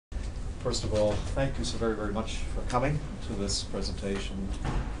First of all, thank you so very, very much for coming to this presentation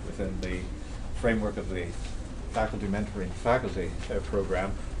within the framework of the Faculty Mentoring Faculty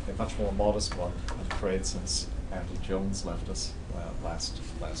program, a much more modest one, I'm afraid, since Andy Jones left us last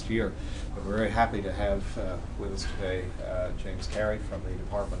year. But we're very happy to have with us today James Carey from the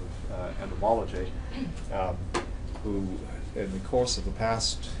Department of Entomology, who in the course of the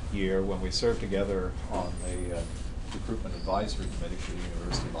past year, when we served together on the Recruitment Advisory Committee for the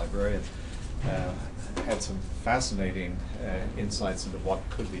University Librarian, had some fascinating insights into what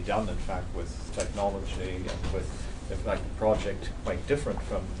could be done, in fact, with technology and with, in fact, a project quite different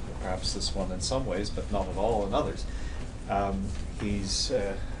from perhaps this one in some ways, but not at all in others. He's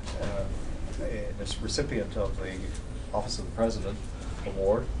a recipient of the Office of the President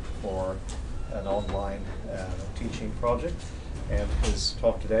Award for an online teaching project, and his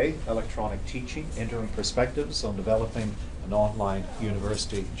talk today, Electronic Teaching, Interim Perspectives on Developing an Online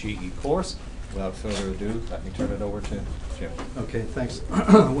University GE Course. Without further ado, let me turn it over to Jim. Okay, thanks,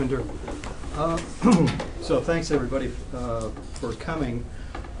 Winder. So thanks everybody for coming.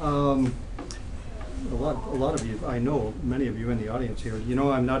 A lot of you, I know many of you in the audience here, you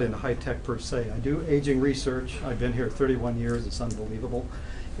know I'm not in high tech per se. I do aging research. I've been here 31 years, it's unbelievable.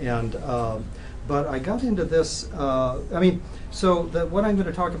 And but I got into this, so what I'm going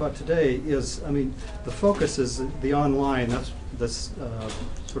to talk about today is, the focus is the online. That's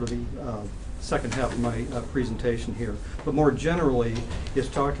sort of the second half of my presentation here. But more generally, is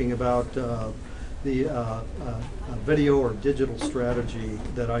talking about the video or digital strategy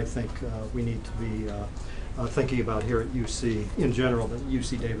that I think we need to be thinking about here at UC in general, but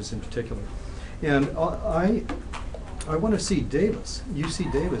UC Davis in particular. And I want to see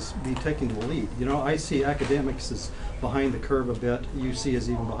UC Davis be taking the lead. You know, I see academics is behind the curve a bit. UC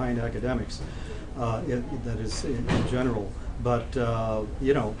is even behind academics, that is in general. But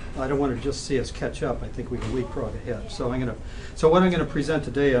you know, I don't want to just see us catch up. I think we can leapfrog ahead. So what I'm going to present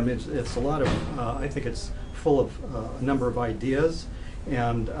today, it's a lot of, I think it's full of a number of ideas,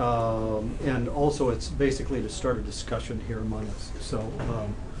 and also it's basically to start a discussion here among us.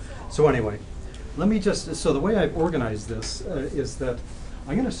 So anyway. Let me so the way I've organized this is that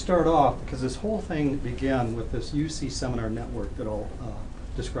I'm going to start off, because this whole thing began with this UC seminar network that I'll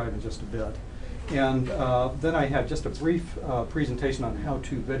describe in just a bit. And then I have just a brief presentation on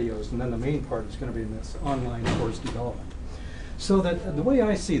how-to videos, and then the main part is going to be in this online course development. So that the way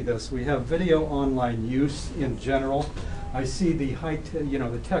I see this, we have video online use in general. I see the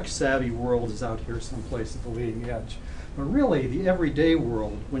the tech-savvy world is out here someplace at the leading edge. But really, the everyday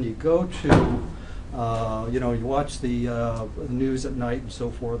world, when you go to you watch the news at night and so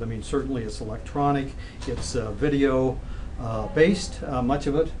forth. Certainly it's electronic, it's video based, much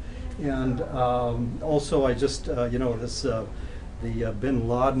of it, and also I just the Bin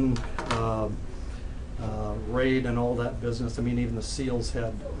Laden raid and all that business. Even the SEALs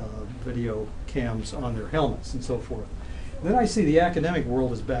had video cams on their helmets and so forth. Then I see the academic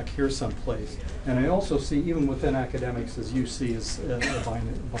world is back here someplace, and I also see even within academics as UC is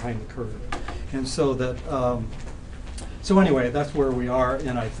behind the curve, and so that so anyway, that's where we are,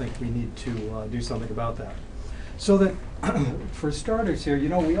 and I think we need to do something about that. So that for starters here,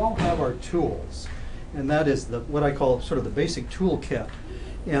 we all have our tools, and that is what I call sort of the basic toolkit,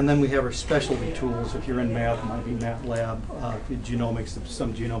 and then we have our specialty tools. If you're in math, it might be MATLAB, genomics,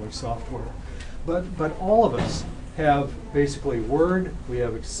 some genomic software, but all of us have basically Word, we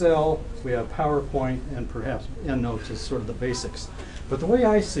have Excel, we have PowerPoint, and perhaps EndNotes is sort of the basics. But the way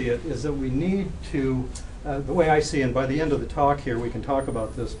I see it is that we need to, the way I see, and by the end of the talk here we can talk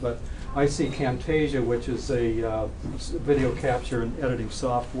about this, but I see Camtasia, which is a video capture and editing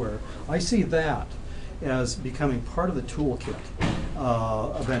software. I see that as becoming part of the toolkit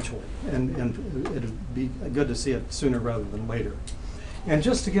eventually, and it'd be good to see it sooner rather than later. And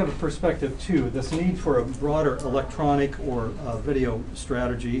just to give a perspective too, this need for a broader electronic or video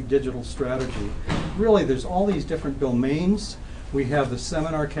strategy, digital strategy, really there's all these different domains. We have the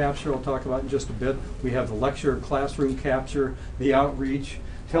seminar capture I'll talk about in just a bit. We have the lecture classroom capture, the outreach,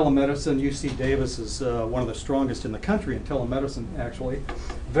 telemedicine. UC Davis is one of the strongest in the country in telemedicine actually.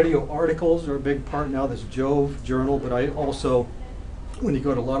 Video articles are a big part now, this Jove journal, but I also, when you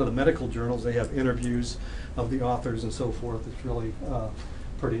go to a lot of the medical journals, they have interviews of the authors and so forth. It's really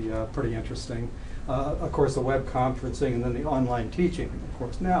pretty interesting. Of course, the web conferencing, and then the online teaching, of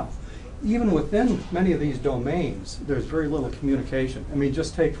course. Now, even within many of these domains, there's very little communication.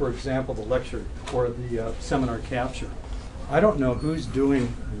 Just take, for example, the lecture or the seminar capture. I don't know who's doing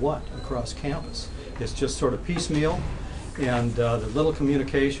what across campus. It's just sort of piecemeal, and there's little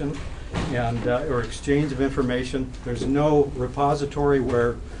communication and or exchange of information. There's no repository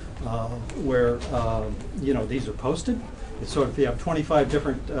where where you know, these are posted. It's sort of, if you have 25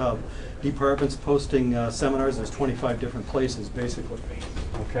 different departments posting seminars, there's 25 different places basically.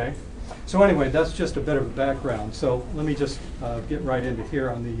 Okay. So anyway, that's just a bit of a background. So let me just get right into here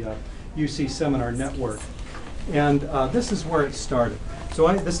on the UC Seminar Network. And this is where it started. So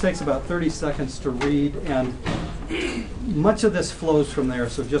this takes about 30 seconds to read, and much of this flows from there,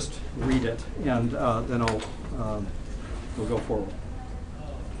 so just read it, and then we'll go forward.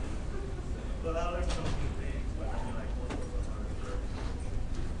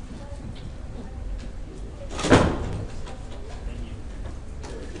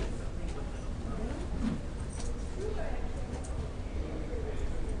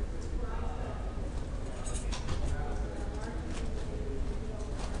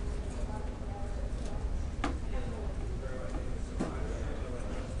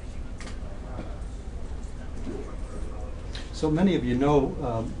 So many of you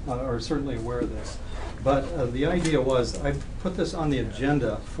know, are certainly aware of this, but the idea was I put this on the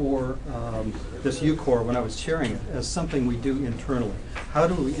agenda for this UCOR when I was chairing it as something we do internally. How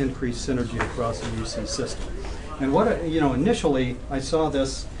do we increase synergy across the UC system? And what, you know, initially I saw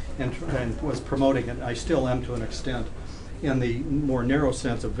this and was promoting it. I still am to an extent in the more narrow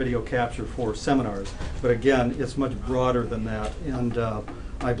sense of video capture for seminars. But again, it's much broader than that. And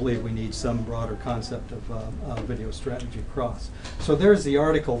I believe we need some broader concept of video strategy across. So there's the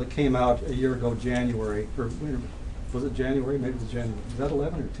article that came out a year ago, January, or was it January? Maybe it was January. Was that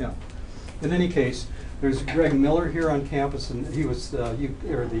 11 or 10? In any case, there's Greg Miller here on campus, and he was the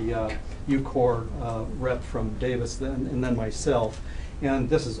UCOR rep from Davis then, and then myself. And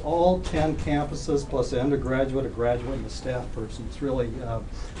this is all 10 campuses plus an undergraduate, a graduate, and a staff person. It's really,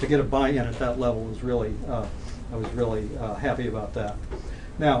 to get a buy-in at that level was really, I was really happy about that.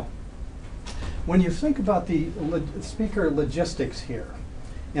 Now, when you think about the speaker logistics here,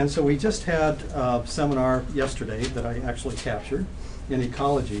 and so we just had a seminar yesterday that I actually captured in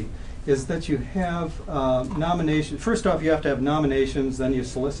ecology, is that you have nominations. First off, you have to have nominations, then you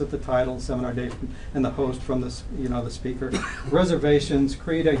solicit the title, seminar date, and the host from the, you know, the speaker. Reservations,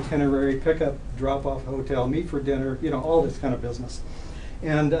 create itinerary, pick up, drop off hotel, meet for dinner, you know, all this kind of business.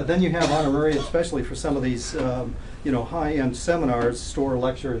 And then you have honorarium, especially for some of these you know, high-end seminars, store,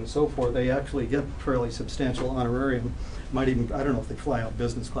 lecture, and so forth. They actually get fairly substantial honorarium. Might even, I don't know if they fly out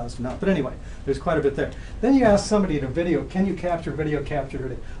business class or not, but anyway, there's quite a bit there. Then you ask somebody to video, can you capture video?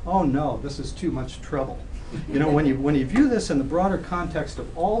 Oh no, this is too much trouble. You know, when you view this in the broader context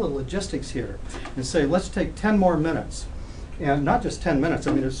of all the logistics here, and say, let's take 10 more minutes, and not just 10 minutes,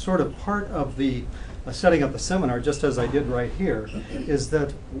 I mean, it's sort of part of the setting up the seminar, just as I did right here, is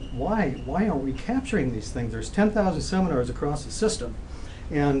that why aren't we capturing these things? There's 10,000 seminars across the system,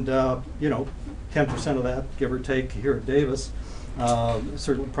 and you know, 10% of that, give or take, here at Davis,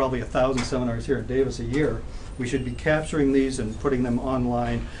 certainly probably 1,000 seminars here at Davis a year. We should be capturing these and putting them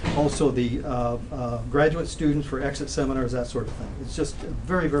online. Also the graduate students for exit seminars, that sort of thing. It's just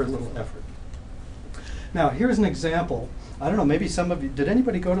very, very little effort. Now here's an example. I don't know, maybe some of you, did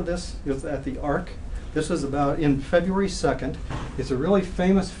anybody go to this? It was at the ARC. This was about in February 2nd. It's a really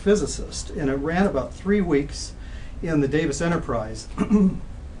famous physicist, and it ran about 3 weeks in the Davis Enterprise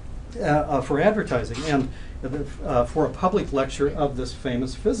for advertising and for a public lecture of this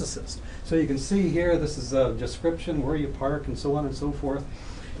famous physicist. So you can see here, this is a description, where you park, and so on and so forth.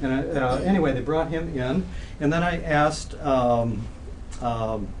 And anyway, they brought him in, and then I asked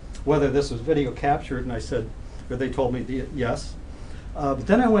whether this was video captured, and I said, or they told me yes. But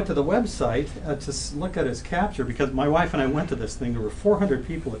then I went to the website to look at his capture, because my wife and I went to this thing. There were 400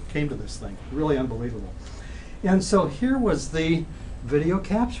 people that came to this thing. Really unbelievable. And so here was the video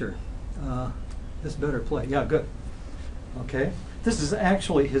capture. This better play. Yeah, good. Okay. This is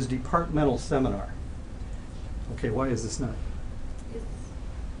actually his departmental seminar. Okay, why is this not?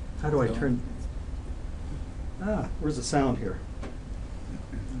 How do I turn? Where's the sound here?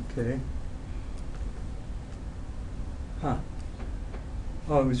 Okay. Huh.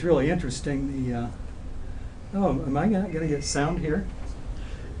 Oh, it was really interesting. The oh, am I going to get sound here?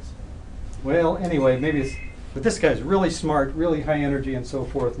 Well, anyway, maybe it's. But this guy's really smart, really high energy, and so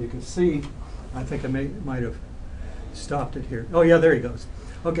forth. And you can see. I think I might have stopped it here. Oh yeah, there he goes.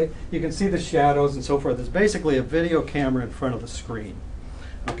 Okay, you can see the shadows and so forth. It's basically a video camera in front of the screen.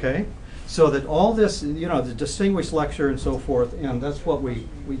 Okay, so that all this, you know, the distinguished lecture and so forth, and that's what we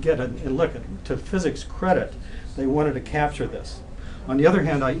get. And look, to physics credit, they wanted to capture this. On the other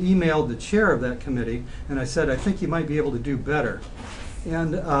hand, I emailed the chair of that committee, and I said, I think you might be able to do better.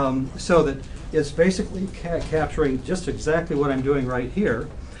 And so that it's basically capturing just exactly what I'm doing right here.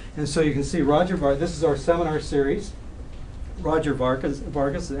 And so you can see Roger Varda, this is our seminar series. Roger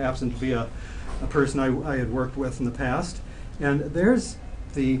Vargas happens to be a person I had worked with in the past. And there's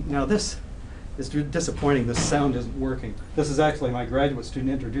now this is disappointing, this sound isn't working. This is actually my graduate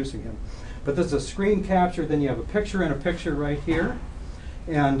student introducing him. But this is a screen capture, then you have a picture and a picture right here.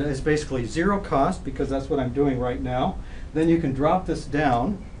 And it's basically zero cost because that's what I'm doing right now. Then you can drop this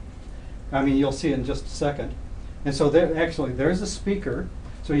down. I mean, you'll see it in just a second. And so there's a speaker.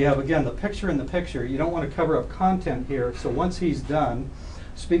 So you have, again, the picture in the picture. You don't want to cover up content here. So once he's done,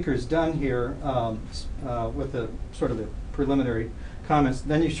 speaker's done here with the sort of the preliminary comments,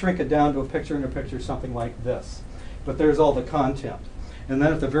 then you shrink it down to a picture in a picture, something like this. But there's all the content. And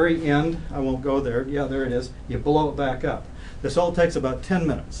then at the very end, I won't go there. Yeah, there it is. You blow it back up. This all takes about 10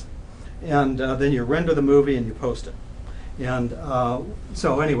 minutes. And then you render the movie and you post it. And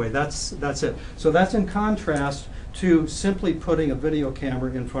so anyway, that's it. So that's in contrast to simply putting a video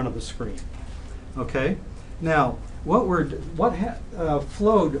camera in front of the screen. Okay? Now, what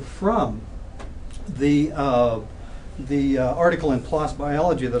flowed from the article in PLOS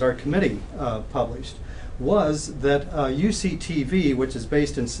Biology that our committee published was that UCTV, which is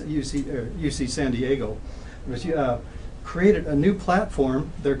based in UC San Diego, created a new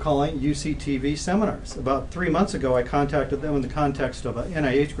platform they're calling UCTV Seminars. About 3 months ago, I contacted them in the context of an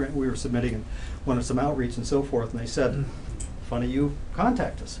NIH grant we were submitting and wanted some outreach and so forth, and they said, funny you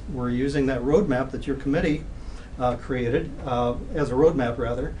contact us. We're using that roadmap that your committee created, as a roadmap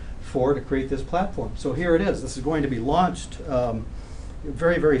rather, to create this platform. So here it is. This is going to be launched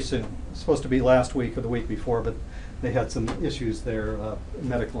very, very soon. It's supposed to be last week or the week before, but they had some issues there,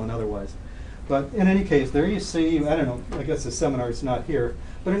 medical and otherwise. But in any case, there you see, I don't know, I guess the seminar is not here,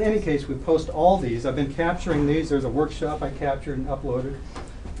 but in any case, we post all these. I've been capturing these. There's a workshop I captured and uploaded.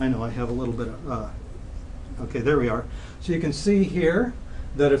 I know I have a little bit of, okay, there we are. So you can see here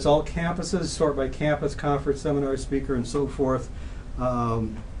that it's all campuses, sort by campus, conference, seminar, speaker, and so forth.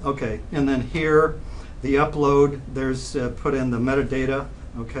 Okay, and then here, the upload, there's put in the metadata,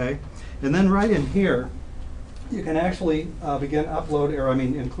 okay? And then right in here, you can actually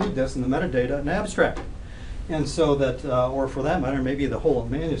include this in the metadata and abstract. And so that, or for that matter, maybe the whole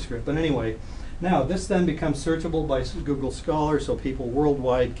manuscript. But anyway, now this then becomes searchable by Google Scholar, so people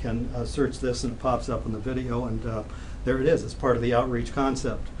worldwide can search this and it pops up in the video, and there it is. It's part of the outreach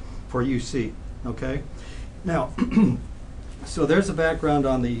concept for UC, okay? Now, so there's a background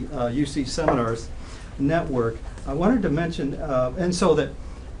on the UC Seminars network. I wanted to mention, and so that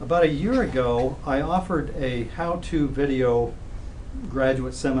about a year ago, I offered a how-to video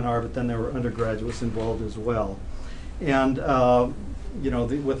graduate seminar, but then there were undergraduates involved as well. And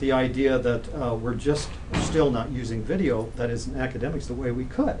with the idea that we're just still not using video, that is in academics, the way we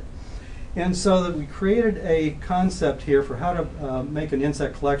could. And so that we created a concept here for how to make an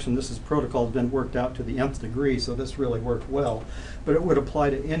insect collection. This protocol has been worked out to the nth degree, so this really worked well. But it would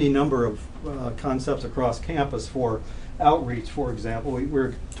apply to any number of concepts across campus for outreach, for example.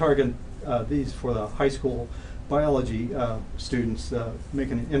 We're targeting these for the high school biology students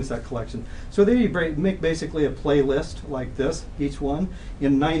making an insect collection. So there you make basically a playlist like this, each one.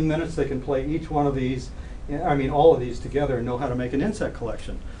 In 9 minutes they can play each one of these, all of these together, and know how to make an insect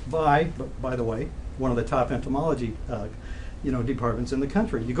collection by the way, one of the top entomology departments in the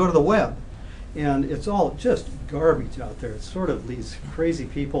country. You go to the web, and it's all just garbage out there. It's sort of these crazy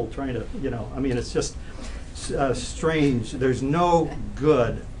people trying to, it's just strange. There's no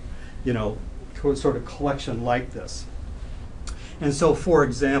good, sort of collection like this. And so, for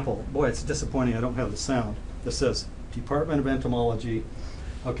example, boy, it's disappointing I don't have the sound. This says Department of Entomology.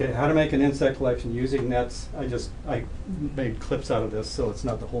 Okay, how to make an insect collection using nets. I made clips out of this, so it's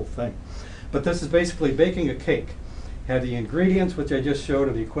not the whole thing. But this is basically baking a cake. Have the ingredients, which I just showed,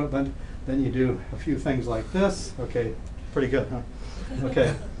 of the equipment. Then you do a few things like this. Okay, pretty good, huh?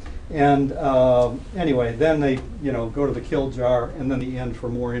 Okay. And anyway, then they go to the kill jar, and then the end for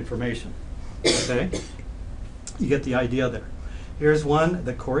more information. Okay, you get the idea there. Here's one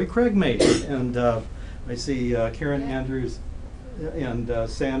that Corey Craig made, and I see Karen Andrews and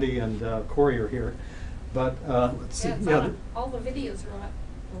Sandy and Corey are here. But let's see. All the videos are on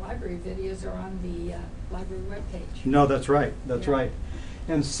the library. Videos are on the library webpage. No, that's right. That's right.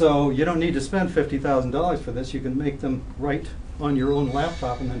 And so you don't need to spend $50,000 for this. You can make them right on your own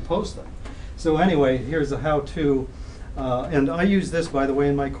laptop and then post them. So anyway, here's a how-to, and I use this, by the way,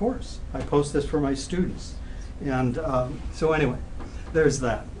 in my course. I post this for my students. And so anyway, there's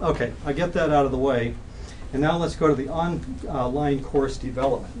that. Okay, I get that out of the way. And now let's go to the online course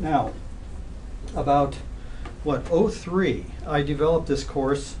development. Now, about, 2003, I developed this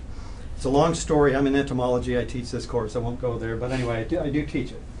course. It's a long story. I'm in entomology. I teach this course. I won't go there. But anyway, I do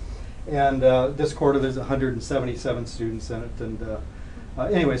teach it. And this quarter there's 177 students in it. And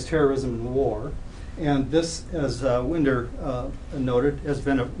anyways, terrorism and war. And this, as Winder noted,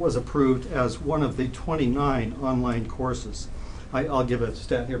 was approved as one of the 29 online courses. I'll give a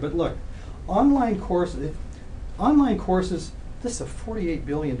stat here, but look, online courses, this is a $48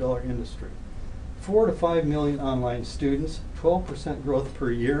 billion industry. 4 to 5 million online students, 12% growth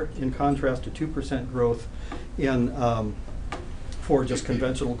per year, in contrast to 2% growth in for just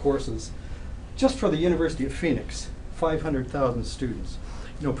conventional courses. Just for the University of Phoenix, 500,000 students.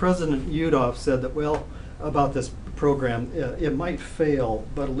 You know, President Yudof said that, well, about this program, it might fail,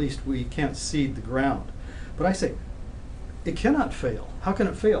 but at least we can't cede the ground. But I say, it cannot fail. How can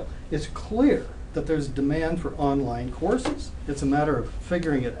it fail? It's clear that there's demand for online courses. It's a matter of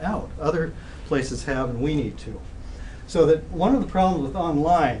figuring it out. Other places have, and we need to. So that one of the problems with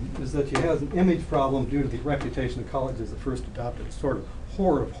online is that you have an image problem due to the reputation of colleges that first adopted it. Sort of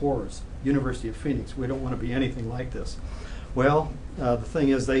horror of horrors, University of Phoenix. We don't want to be anything like this. Well, the thing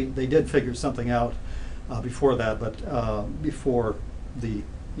is, they did figure something out before that, but before the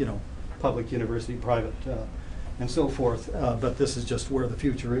public university, private, and so forth. But this is just where the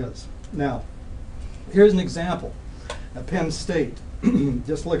future is. Now, here's an example. At Penn State,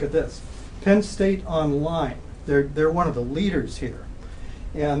 just look at this. Penn State Online. They're one of the leaders here,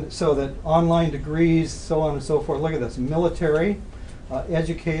 and so that online degrees, so on and so forth. Look at this: military.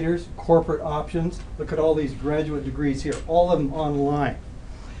 Educators, corporate options. Look at all these graduate degrees here, all of them online.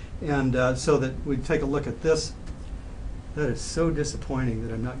 And so that we take a look at this. That is so disappointing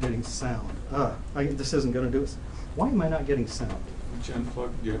that I'm not getting sound. This isn't going to do it. Why am I not getting sound? Did you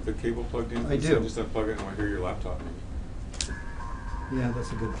unplug? Do you have the cable plugged in? I do. So just unplug it and I hear your laptop maybe. Yeah,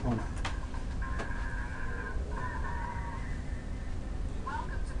 that's a good point.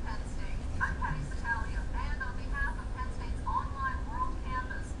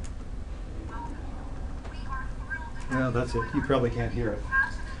 Well, that's it. You probably can't hear it.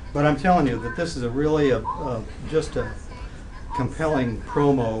 But I'm telling you that this is really just a compelling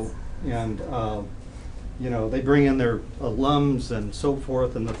promo, and they bring in their alums and so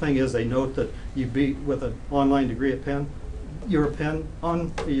forth. And the thing is, they note that you be with an online degree at Penn, you're a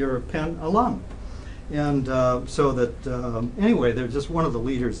Penn alum, and so that anyway, they're just one of the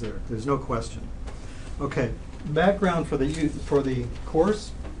leaders there. There's no question. Okay, background for the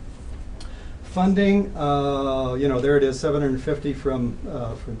course. Funding, there it is, 750 from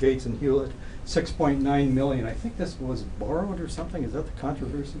Gates and Hewlett, 6.9 million. I think this was borrowed or something. Is that the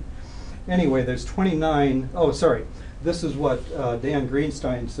controversy? Anyway, there's 29. Oh, sorry. This is what Dan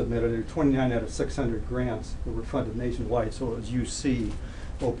Greenstein submitted. There were 29 out of 600 grants that were funded nationwide. So it was UC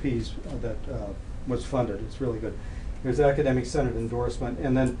OPs that was funded. It's really good. There's academic senate endorsement,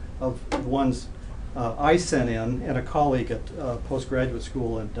 and then of the ones I sent in, and a colleague at postgraduate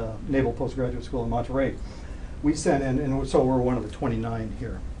school at Naval Postgraduate School in Monterey. We sent in, and so we're one of the 29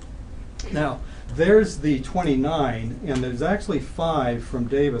 here. Now, there's the 29, and there's actually 5 from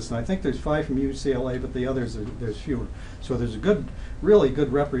Davis, and I think there's 5 from UCLA, but the others, there's fewer. So there's a really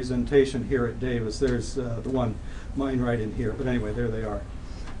good representation here at Davis. There's the one, mine right in here, but anyway, there they are.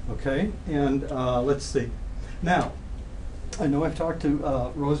 Okay, and let's see. Now, I know I've talked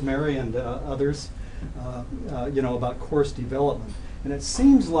to Rosemary and others, about course development. And it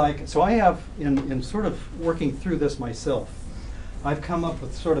seems like, so I have, in sort of working through this myself, I've come up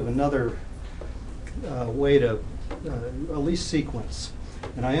with sort of another way to at least sequence.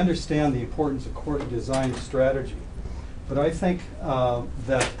 And I understand the importance of course design strategy. But I think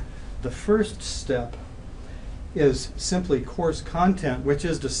that the first step is simply course content, which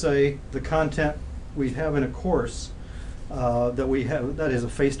is to say the content we have in a course that we have, that is a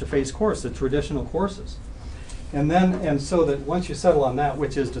face-to-face course, the traditional courses. And so that once you settle on that,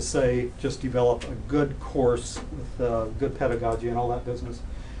 which is to say just develop a good course with good pedagogy and all that business,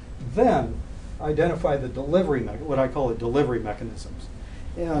 then identify the delivery, what I call the delivery mechanisms.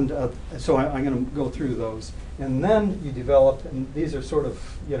 And so I'm going to go through those. And then you develop, and these are sort of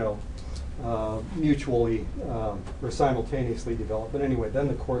mutually or simultaneously developed. But anyway, then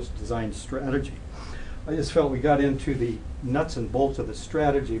the course design strategy. I just felt we got into the nuts and bolts of the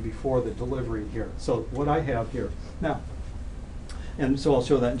strategy before the delivery here. So what I have here now, and so I'll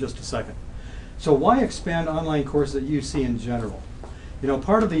show that in just a second. So why expand online courses at UC in general?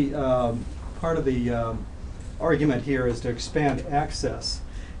 Part of the argument here is to expand access.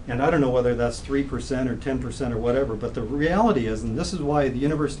 And I don't know whether that's 3% or 10% or whatever, but the reality is, and this is why the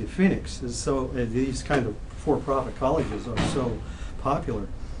University of Phoenix is so, these kind of for-profit colleges are so popular,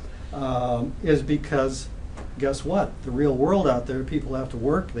 is because, guess what? The real world out there, people have to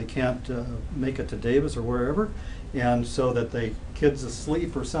work, they can't make it to Davis or wherever, and so that the kid's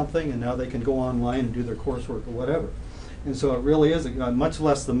asleep or something, and now they can go online and do their coursework or whatever. And so it really is, much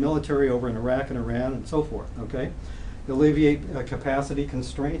less the military over in Iraq and Iran and so forth, okay? Alleviate capacity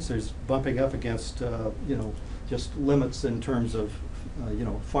constraints. There's bumping up against, you know, just limits in terms of, you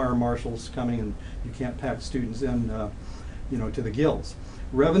know, fire marshals coming, and you can't pack students in, you know, to the gills.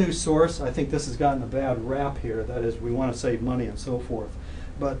 Revenue source, I think this has gotten a bad rap here. That is, we want to save money and so forth.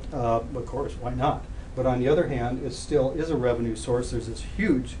 But, of course, why not? But on the other hand, it still is a revenue source. There's this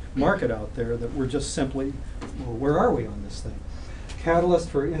huge market out there that we're just simply, well, where are we on this thing? Catalyst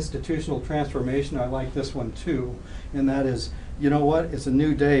for institutional transformation, I like this one too, and that is, you know what, it's a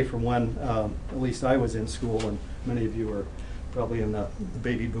new day from when, at least I was in school, and many of you are probably in the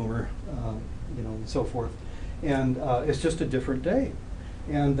baby boomer, you know, and so forth. And it's just a different day.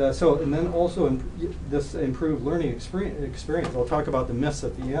 And and then also this improved learning experience. I'll talk about the myths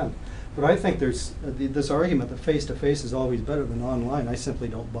at the end. But I think there's this argument that face-to-face is always better than online. I simply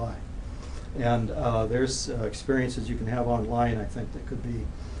don't buy. And there's experiences you can have online, I think, that could be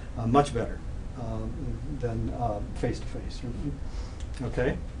much better than face-to-face.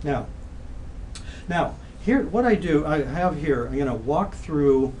 Okay? Now, here, what I do, I have here, I'm going to walk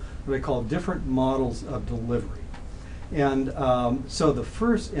through what I call different models of delivery. And so the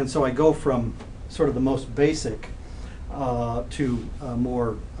first, and so I go from sort of the most basic to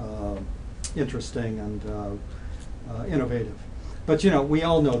more interesting and innovative. But you know, we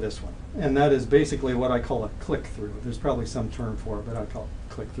all know this one, and that is basically what I call a click-through. There's probably some term for it, but I call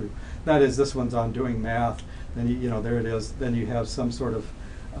it click-through. That is, this one's on doing math, then you know, there it is. Then you have some sort of,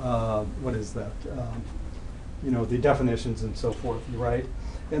 what is that? You know, the definitions and so forth, right?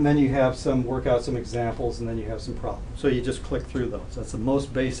 And then you have some, work out some examples, and then you have some problems. So you just click through those. That's the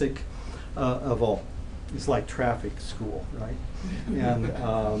most basic of all. It's like traffic school, right? And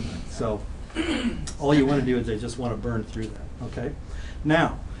so all you want to do is they just want to burn through that, okay?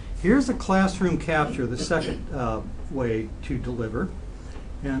 Now, here's a classroom capture, the second way to deliver.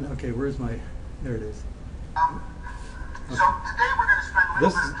 And, okay, where's my, there it is. Okay. So today we're going to spend a little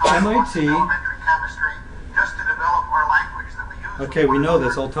This bit is of time on MIT. elementary chemistry just to develop our language that we use. Okay, we know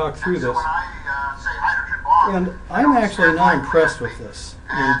this. I'll talk through So this. when I say hydrogen bond, And I'm actually not impressed with this.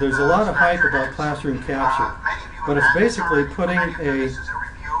 And there's a lot of hype about classroom capture, but it's basically putting a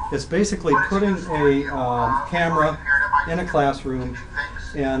camera in a classroom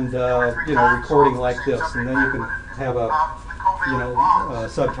and you know, recording like this, and then you can have a, you know,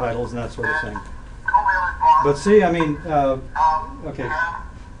 subtitles and that sort of thing. But see, I mean, okay,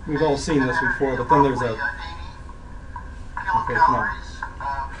 we've all seen this before, but then there's a, okay, come on.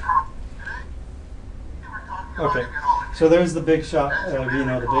 Okay, so there's the big shot, you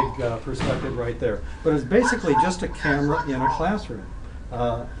know, the big perspective right there. But it's basically just a camera in a classroom.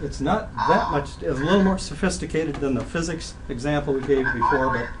 It's not that much, it's a little more sophisticated than the physics example we gave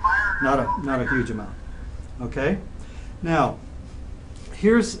before, but not a huge amount. Okay? Now,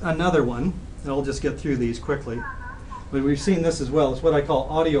 here's another one. I'll just get through these quickly. But we've seen this as well. It's what I call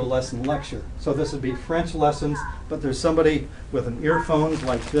audio lesson lecture. So this would be French lessons, but there's somebody with an earphones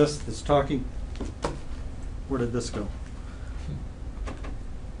like this that's talking. Where did this go?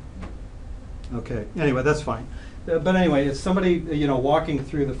 Okay, anyway, that's fine. But anyway, it's somebody, you know, walking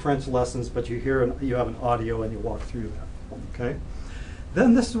through the French lessons, but you hear, you have an audio and you walk through that, okay?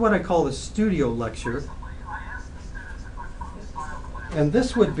 Then this is what I call the studio lecture. And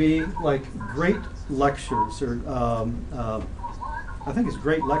this would be like great lectures, or I think it's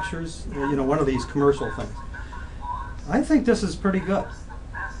great lectures, you know, one of these commercial things. I think this is pretty good.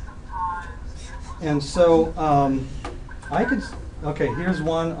 And so I could, okay, here's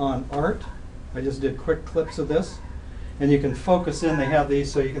one on art. I just did quick clips of this. And you can focus in, they have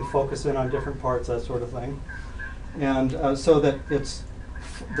these so you can focus in on different parts, that sort of thing. And so that it's,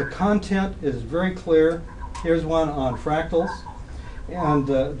 the content is very clear. Here's one on fractals. And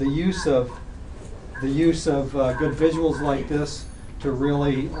the use of good visuals like this to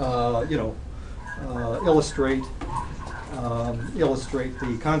really, you know, illustrate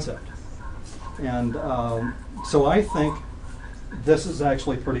the concept. And so I think this is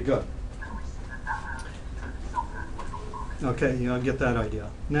actually pretty good. Okay, you know, get that idea.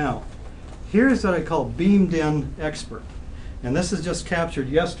 Now, here's what I call beamed in expert. And this is just captured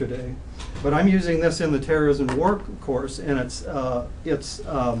yesterday, but I'm using this in the terrorism war course, and it's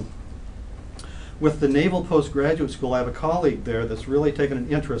with the Naval Postgraduate School. I have a colleague there that's really taken an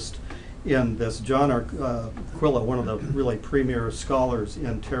interest in this, John Arquilla, one of the really premier scholars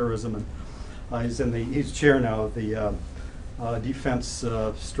in terrorism, and he's chair now of the Defense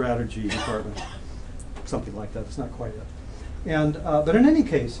Strategy Department, something like that. It's not quite it. And but in any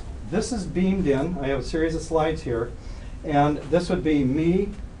case, this is beamed in. I have a series of slides here. And this would be me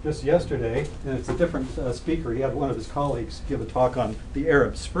just yesterday, and it's a different speaker. He had one of his colleagues give a talk on the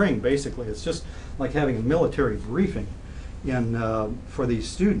Arab Spring, basically. It's just like having a military briefing for these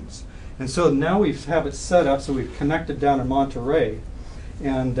students. And so now we have it set up, so we've connected down in Monterey,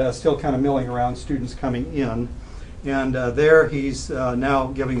 and still kind of milling around, students coming in. And there he's now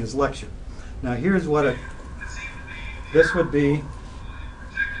giving his lecture. Now here's what this would be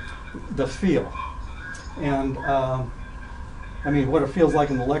the feel. And I mean, what it feels like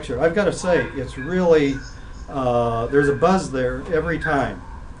in the lecture. I've got to say, it's really, there's a buzz there every time.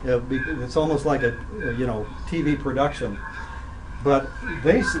 It's almost like a TV production. But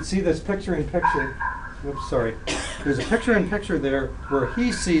they see this picture-in-picture. Oops, sorry. There's a picture-in-picture there where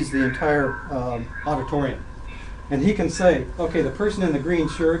he sees the entire auditorium. And he can say, okay, the person in the green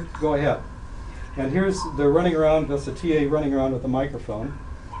shirt, go ahead. And they're running around, that's the TA running around with a microphone.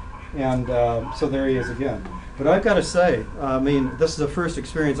 And so there he is again. But I've got to say, I mean, this is the first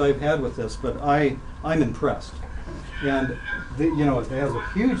experience I've had with this, but I'm impressed. And it has a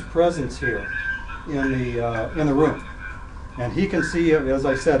huge presence here in the room. And he can see, as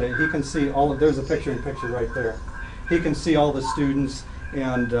I said, he can see all of. There's a picture-in-picture right there. He can see all the students,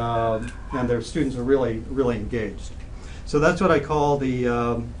 and their students are really, really engaged. So that's what I call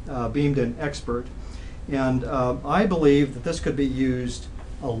the beamed-in expert. And I believe that this could be used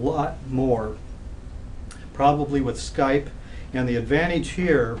a lot more, probably with Skype. And the advantage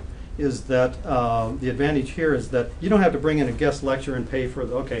here is that you don't have to bring in a guest lecturer and pay for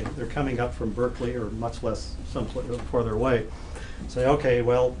they're coming up from Berkeley or much less someplace farther away. Say, okay,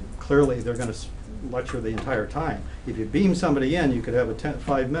 well, clearly they're going to lecture the entire time. If you beam somebody in, you could have a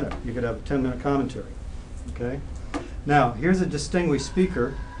 5-minute, you could have a 10-minute commentary. Okay. Now here's a distinguished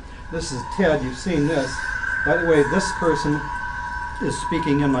speaker. This is Ted. You've seen this. By the way, this person is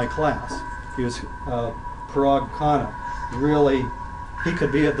speaking in my class. He was Parag Khanna. Really, he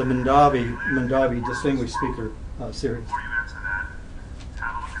could be at the Mandavi Distinguished Speaker series. Before you answer that,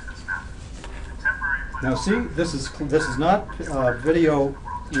 have a look at this map. Contemporary Now see, this is not video,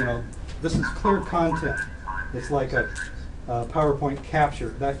 this is clear content. It's like a PowerPoint capture,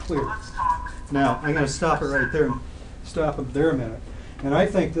 that clear. Now, I'm going to stop it right there and stop it there a minute. And I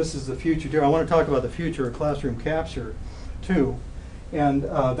think this is the future too. I want to talk about the future of classroom capture too. And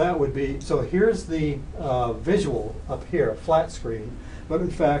that would be, so here's the visual up here, a flat screen. But in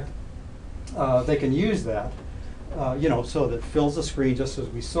fact, they can use that, so that it fills the screen just as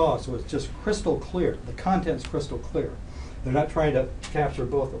we saw. So it's just crystal clear. The content's crystal clear. They're not trying to capture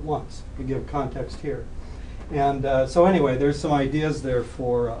both at once. We give context here. And so anyway, there's some ideas there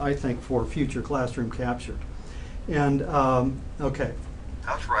for, I think, for future classroom capture. And, okay.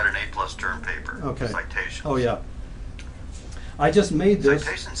 How to write an A+ term paper. Okay. Citations. Oh, yeah. I just made this.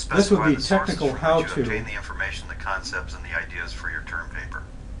 Citations This would specify be the sources technical from which how-to. you obtain the information, the concepts, and the ideas for your term paper.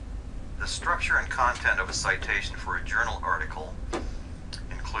 The structure and content of a citation for a journal article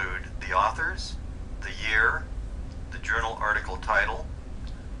include the authors, the year, the journal article title,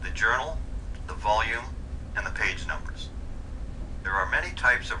 the journal, the volume, and the page numbers. There are many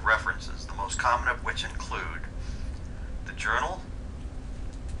types of references, the most common of which include the journal,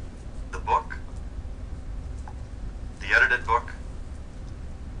 the book, the edited book,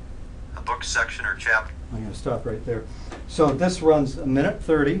 a book section or chapter. I'm going to stop right there. So this runs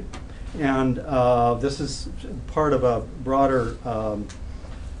 1:30, and this is part of a broader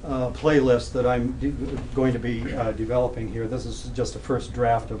playlist that I'm going to be developing here. This is just a first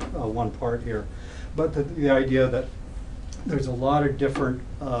draft of one part here. But the idea that there's a lot of different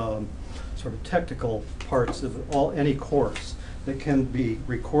sort of technical parts of any course that can be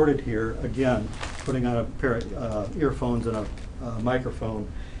recorded here, again, putting on a pair of earphones and a microphone,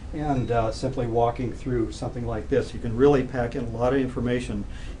 and simply walking through something like this. You can really pack in a lot of information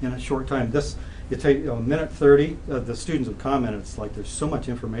in a short time. You take 1:30, the students have commented, it's like there's so much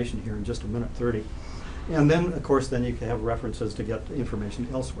information here in just 1:30. And then, of course, then you can have references to get information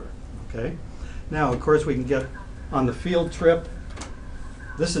elsewhere, okay? Now, of course, we can get on the field trip.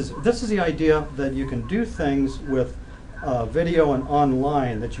 This is the idea that you can do things with video and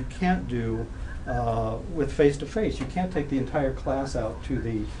online that you can't do with face-to-face. You can't take the entire class out to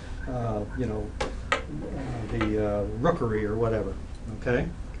the, the rookery or whatever, okay?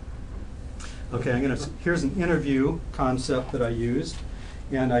 Okay, here's an interview concept that I used,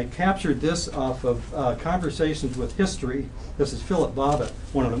 and I captured this off of Conversations with History. This is Philip Bobbitt,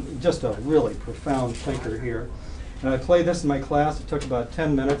 one of them, just a really profound thinker here. And I played this in my class. It took about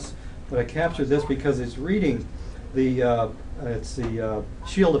 10 minutes, but I captured this because it's reading it's the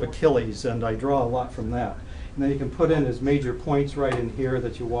Shield of Achilles, and I draw a lot from that. And then you can put in as major points right in here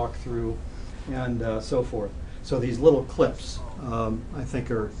that you walk through and so forth. So these little clips, I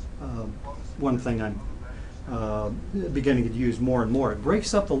think, are one thing I'm beginning to use more and more. It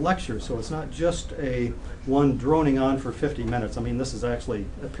breaks up the lecture, so it's not just a one droning on for 50 minutes. I mean, this is actually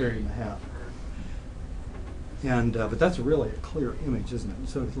a period and a half. And but that's really a clear image, isn't it?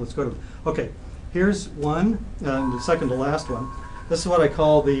 So let's go to, okay, here's one, the second to last one. This is what I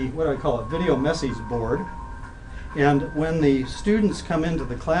call a video message board. And when the students come into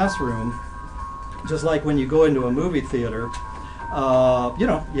the classroom, just like when you go into a movie theater, you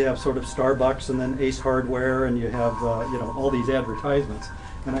know, you have sort of Starbucks and then Ace Hardware, and you have, you know, all these advertisements.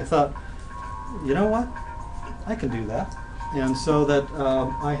 And I thought, you know what? I can do that. And so that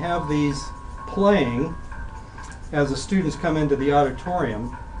I have these playing as the students come into the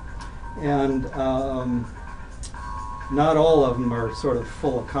auditorium, and not all of them are sort of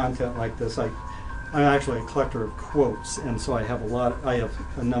full of content like this. I'm actually a collector of quotes, and so I have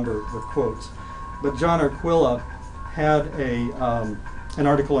a number of quotes. But John Arquilla had an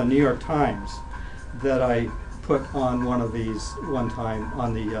article in New York Times that I put on one of these one time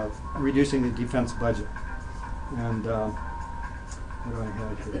on the reducing the defense budget. And what do I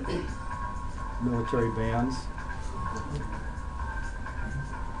have here? Military bands.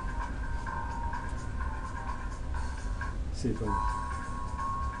 See if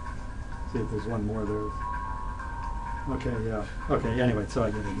there's one more there. Okay, yeah. Okay, anyway, so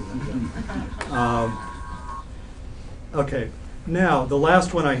I get into that. Yeah. Okay, now the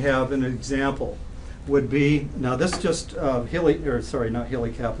last one I have, an example, would be, now this just not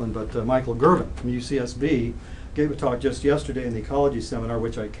Hilly Kaplan, but Michael Gervin from UCSB gave a talk just yesterday in the ecology seminar,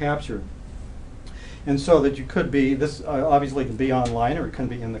 which I captured. And so that you could be, this obviously can be online or it can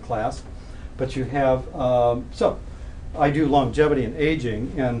be in the class, but you have, so I do longevity and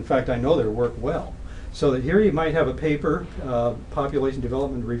aging, and in fact I know their work well. So that here you might have a paper, Population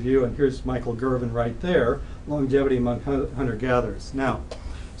Development Review, and here's Michael Gervin right there, Longevity Among Hunter-Gatherers. Now,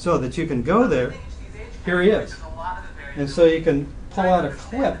 so that you can go there, here he is. And so you can pull out a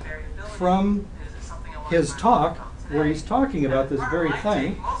clip from his talk where he's talking about this very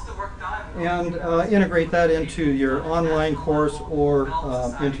thing and integrate that into your online course or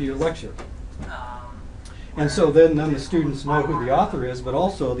into your lecture. And so then the students know who the author is, but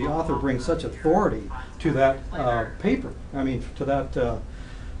also the author brings such authority to that paper. I mean, to that,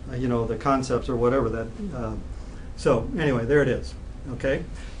 you know, the concepts or whatever that. So anyway, there it is. Okay.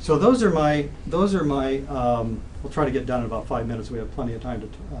 So those are my. We'll try to get done in about 5 minutes. We have plenty of time to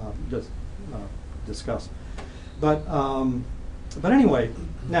just discuss. But anyway,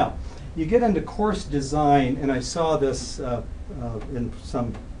 now you get into course design, and I saw this in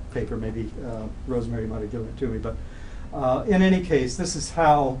some paper, maybe Rosemary might have given it to me, but in any case, this is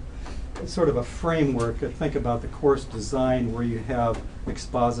how, sort of a framework to think about the course design, where you have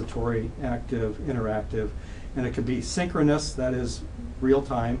expository, active, interactive, and it could be synchronous, that is real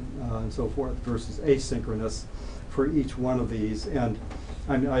time and so forth, versus asynchronous for each one of these. And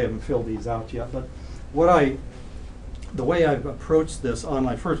I haven't filled these out yet, but the way I've approached this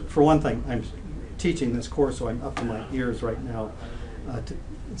online, first, for one thing, I'm teaching this course, so I'm up to my ears right now.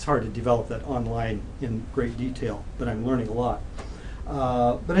 It's hard to develop that online in great detail, but I'm learning a lot.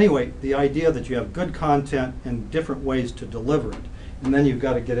 But anyway, the idea that you have good content and different ways to deliver it, and then you've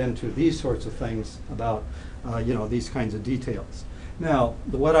got to get into these sorts of things about, you know, these kinds of details. Now,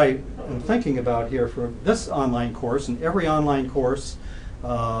 what I am thinking about here for this online course, and every online course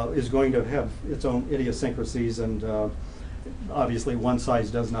is going to have its own idiosyncrasies, and obviously one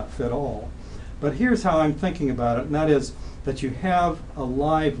size does not fit all. But here's how I'm thinking about it, and that is that you have a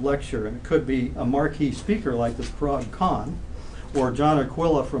live lecture, and it could be a marquee speaker like this Parag Khan, or John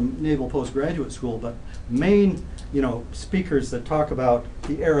Arquilla from Naval Postgraduate School, but main, you know, speakers that talk about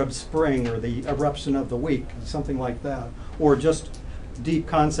the Arab Spring or the eruption of the week, something like that, or just deep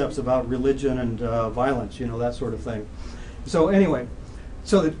concepts about religion and violence, you know, that sort of thing. So anyway,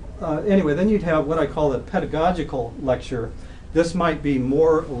 then you'd have what I call the pedagogical lecture. This might be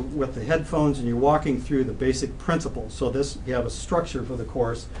more with the headphones and you're walking through the basic principles. So this, you have a structure for the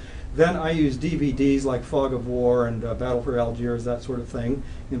course. Then I use DVDs like Fog of War and Battle for Algiers, that sort of thing,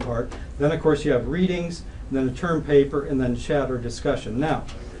 in part. Then, of course, you have readings, then a term paper, and then chat or discussion. Now,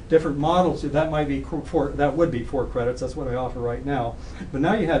 different models, that might be that would be 4 credits. That's what I offer right now. But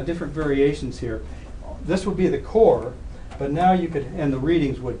now you have different variations here. This would be the core, but now you could, and the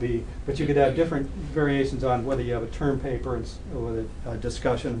readings would be, but you could have different variations on whether you have a term paper and with a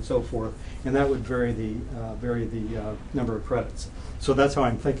discussion and so forth, and that would vary the number of credits. So that's how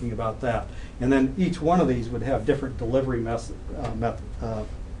I'm thinking about that. And then each one of these would have different delivery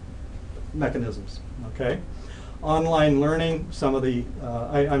mechanisms, okay? Online learning, some of the,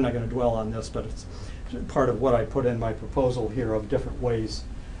 I'm not going to dwell on this, but it's part of what I put in my proposal here of different ways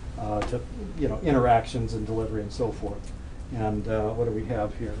to, interactions and delivery and so forth. And what do we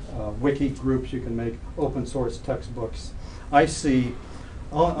have here? Wiki groups, you can make open source textbooks. I see,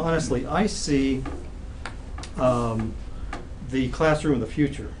 honestly, I see the classroom of the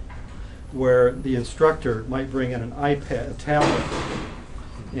future, where the instructor might bring in an iPad, a tablet,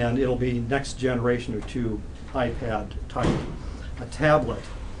 and it'll be next generation or two iPad type, a tablet,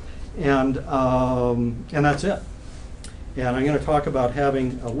 and that's it. And I'm going to talk about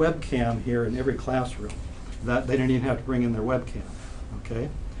having a webcam here in every classroom. That they don't even have to bring in their webcam. Okay.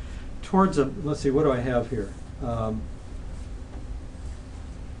 Towards a, let's see, what do I have here?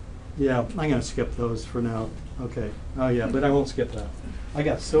 Yeah, I'm going to skip those for now. Okay. Oh yeah, but I won't skip that. I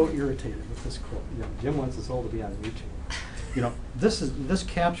got so irritated with this quote. Jim wants us all to be on YouTube. This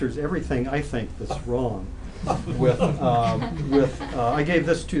captures everything I think that's wrong with I gave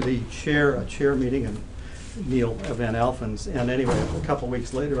this to the chair, a chair meeting, and Neil Van Alphens, and anyway, a couple of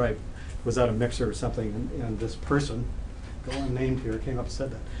weeks later I was at a mixer or something, and this person, go unnamed here, came up and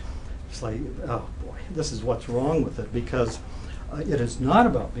said that. It's like, oh boy, this is what's wrong with it, because it is not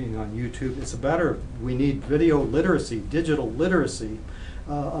about being on YouTube. It's about we need video literacy, digital literacy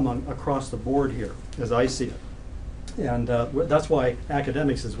across the board here, as I see it. And that's why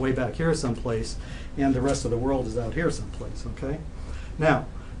academics is way back here someplace, and the rest of the world is out here someplace, okay? Now,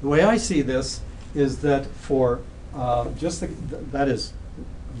 the way I see this is that for that is,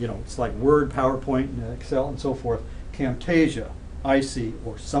 it's like Word, PowerPoint, and Excel, and so forth. Camtasia, I see,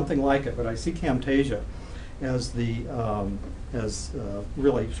 or something like it, but I see Camtasia as the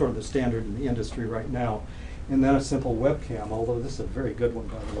really sort of the standard in the industry right now. And then a simple webcam, although this is a very good one,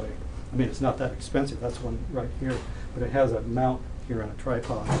 by the way. I mean, it's not that expensive. That's one right here, but it has a mount here on a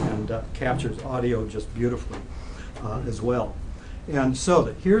tripod and captures audio just beautifully as well. And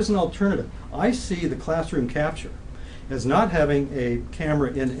so here's an alternative. I see the classroom capture as not having a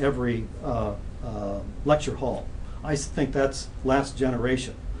camera in every lecture hall. I think that's last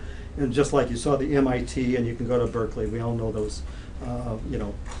generation. And just like you saw the MIT, and you can go to Berkeley, we all know those,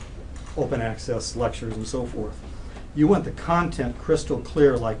 open access lectures and so forth. You want the content crystal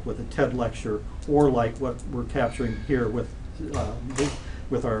clear, like with a TED lecture, or like what we're capturing here with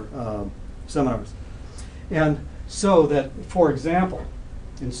our seminars. And so that, for example,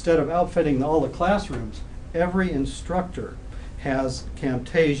 instead of outfitting all the classrooms, every instructor has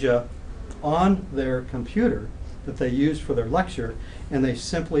Camtasia on their computer that they use for their lecture, and they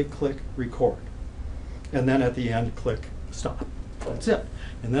simply click record. And then at the end, click stop. That's it.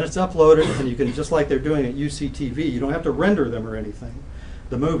 And then it's uploaded, and you can, just like they're doing at UCTV, you don't have to render them or anything,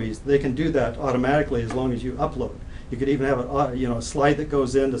 the movies. They can do that automatically as long as you upload. You could even have a slide that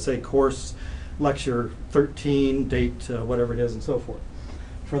goes in to say course lecture 13, date, whatever it is, and so forth.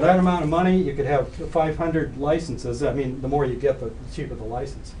 For that amount of money, you could have 500 licenses. I mean, the more you get, the cheaper the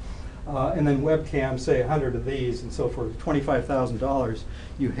license. And then webcam, say 100 of these, and so for $25,000,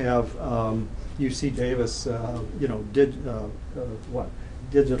 you have UC Davis,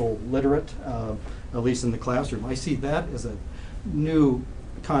 digital literate, at least in the classroom. I see that as a new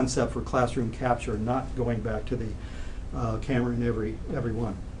concept for classroom capture, not going back to the camera in every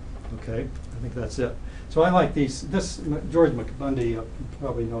one. Okay, I think that's it. So I like these. This George McBundy, you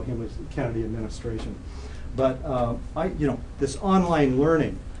probably know him as the Kennedy administration, but this online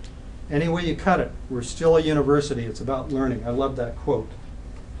learning. Any way you cut it, we're still a university. It's about learning. I love that quote.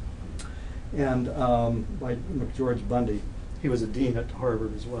 And by George Bundy, he was a dean at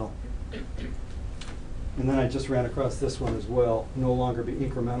Harvard as well. And then I just ran across this one as well. No longer be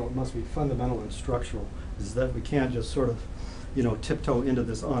incremental; it must be fundamental and structural. Is that we can't just sort of, tiptoe into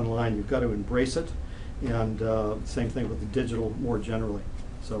this online. You've got to embrace it, and same thing with the digital more generally.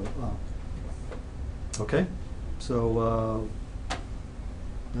 So, okay, so.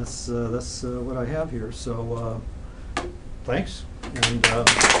 That's what I have here. So thanks. And so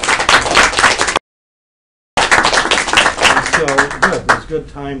good. It's a good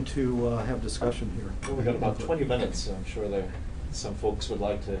time to have discussion here. Well, we've got about 20 minutes, so I'm sure some folks would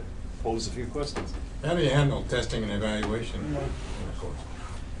like to pose a few questions. How do you handle testing and evaluation in a course?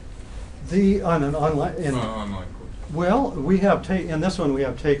 On an online Online course. Well, we have in this one we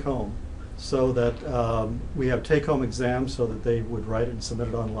have take home. So that we have take-home exams so that they would write it and submit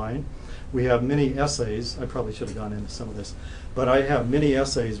it online. We have mini essays. I probably should have gone into some of this. But I have mini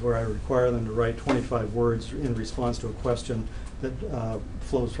essays where I require them to write 25 words in response to a question that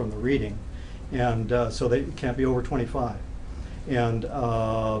flows from the reading. And so they can't be over 25. And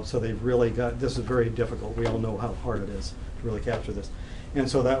so they've really got, this is very difficult. We all know how hard it is to really capture this. And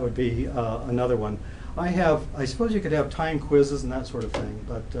so that would be another one. I suppose you could have time quizzes and that sort of thing,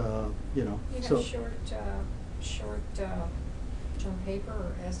 but, you know. You so- have short term paper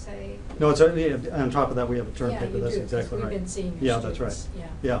or essay. No, it's, on top of that, we have a term Yeah, paper, you that's do, 'cause exactly right. we've been seeing your Yeah, that's right.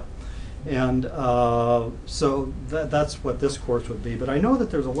 students, Yeah. And so that's what this course would be. But I know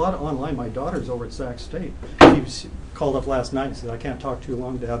that there's a lot online. My daughter's over at Sac State. She called up last night and said, I can't talk too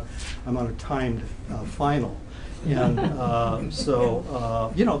long, Dad. I'm on a timed final. And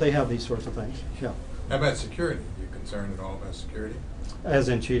so, you know, they have these sorts of things. Yeah. How about security? You concerned at all about security? As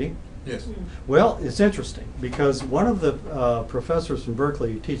in cheating? Yes. Well, it's interesting because one of the professors from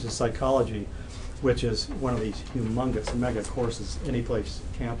Berkeley who teaches psychology, which is one of these humongous mega courses any place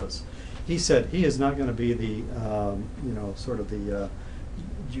campus, he said he is not going to be the you know, sort of the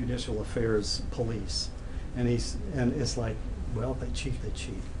judicial affairs police, and it's like, well, they cheat.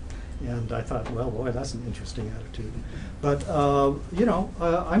 And I thought, well, boy, that's an interesting attitude. But you know,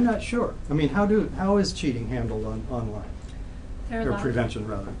 I'm not sure. I mean, how is cheating handled online? There are a Or lot. prevention,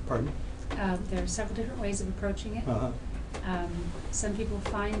 rather. Pardon me. There are several different ways of approaching it. Uh-huh. Some people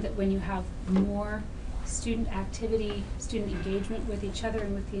find that when you have more student activity, student engagement with each other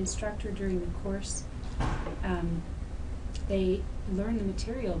and with the instructor during the course, they learn the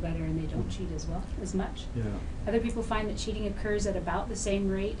material better and they don't cheat as much. Yeah. Other people find that cheating occurs at about the same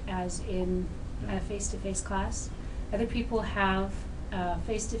rate as in a face-to-face class. Other people have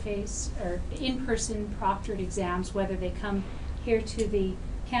face-to-face or in-person proctored exams, whether they come here to the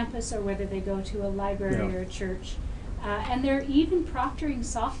campus or whether they go to a library Yeah. or a church. And there are even proctoring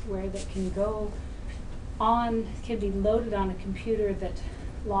software that can be loaded on a computer that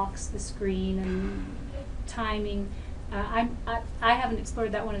locks the screen and timing. I haven't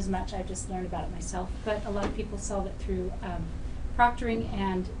explored that one as much. I've just learned about it myself. But a lot of people solve it through proctoring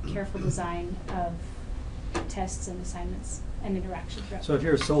and careful design of tests and assignments and interaction throughout. So if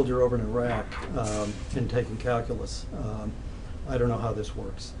you're a soldier over in Iraq and taking calculus, I don't know how this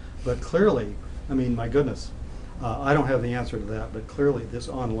works. But clearly, I mean, my goodness, I don't have the answer to that, but clearly this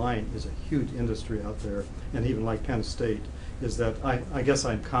online is a huge industry out there, and even like Penn State, is that I guess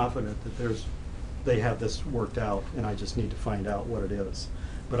I'm confident that they have this worked out, and I just need to find out what it is.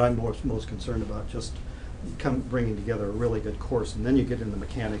 But I'm most concerned about just bringing together a really good course, and then you get into the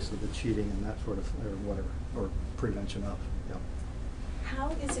mechanics of the cheating and that sort of, or whatever, or prevention of. Yeah.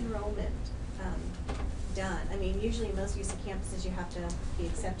 How is enrollment done? I mean, usually most UC campuses you have to be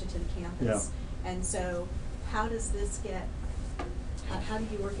accepted to the campus. Yeah. And so how does this how do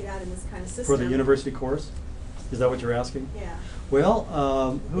you work it out in this kind of system? For the university course? Is that what you're asking? Yeah. Well,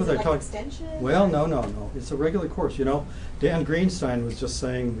 who Is was it I like talking? extension? Well, no. It's a regular course. You know, Dan Greenstein was just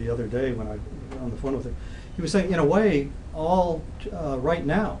saying the other day when I was on the phone with him, he was saying, in a way, right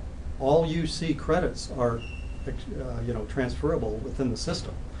now, all UC credits are, you know, transferable within the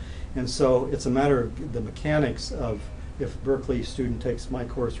system. And so it's a matter of the mechanics of, if Berkeley student takes my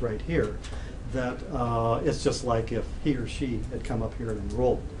course right here, that it's just like if he or she had come up here and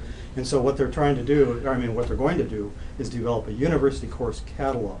enrolled. And so what they're trying to do, what they're going to do, is develop a university course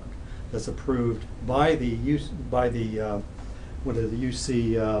catalog that's approved by the UC,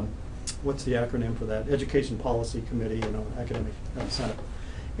 what's the acronym for that? Education Policy Committee, you know, Academic Senate.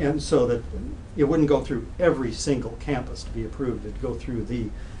 And so that it wouldn't go through every single campus to be approved. It'd go through the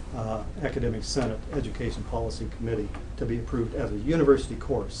Academic Senate Education Policy Committee to be approved as a university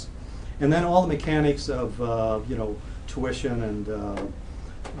course. And then all the mechanics of, you know, tuition and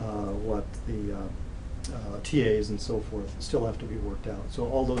what the TAs and so forth still have to be worked out. So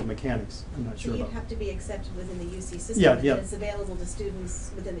all those mechanics, I'm not sure So you'd about. have to be accepted within the UC system, Yeah, and yeah. then it's available to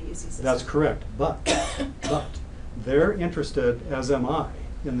students within the UC system. That's correct, but they're interested, as am I,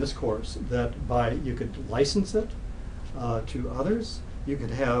 in this course, that you could license it to others. You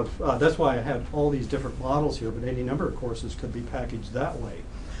could have, that's why I had all these different models here, but any number of courses could be packaged that way,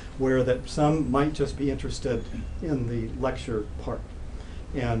 where that some might just be interested in the lecture part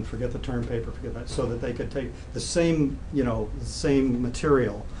and forget the term paper, forget that, so that they could take the same, you know, the same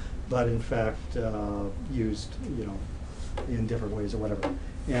material, but in fact used, you know, in different ways or whatever.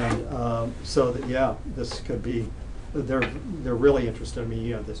 And so that, yeah, this could be, they're really interested. I mean,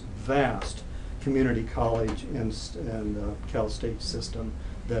 you have this vast community college and Cal State system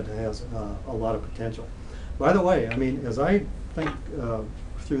that has a lot of potential. By the way, I mean, as I think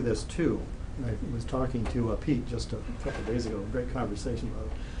through this too, and I was talking to Pete just a couple of days ago, a great conversation about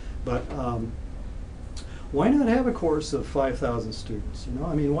it, but why not have a course of 5,000 students? You know,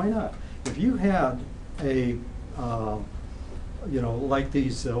 I mean, why not? If you had a, you know, like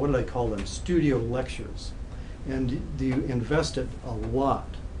these, what do they call them, studio lectures, and you invested a lot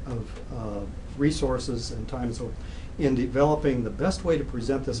of resources and time and so forth in developing the best way to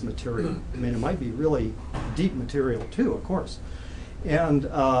present this material. I mean, it might be really deep material too, of course. And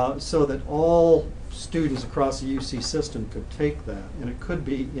so that all students across the UC system could take that, and it could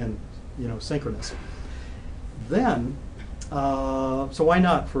be in, synchronous. Then, so why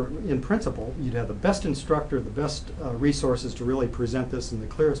not, in principle, you'd have the best instructor, the best resources to really present this in the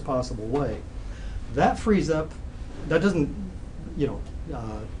clearest possible way. That frees up, that doesn't,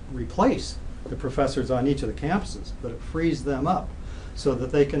 replace the professors on each of the campuses, but it frees them up so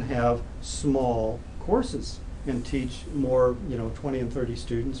that they can have small courses and teach more, 20 and 30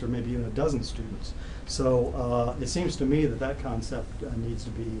 students, or maybe even a dozen students. So it seems to me that that concept needs to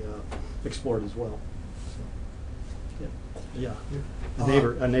be explored as well. So, yeah,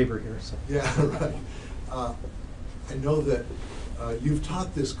 a neighbor here. So. Yeah, right. I know that you've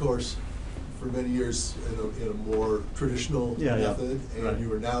taught this course for many years in a more traditional method, and right.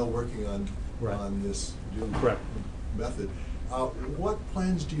 you are now working on this new method. What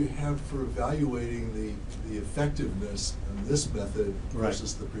plans do you have for evaluating the effectiveness of this method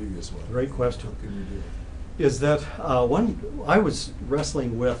versus the previous one? Great question. What can you do? Is that I was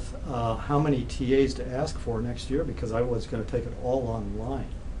wrestling with how many TAs to ask for next year, because I was going to take it all online.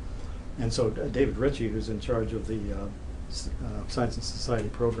 And so David Ritchie, who's in charge of the Science and Society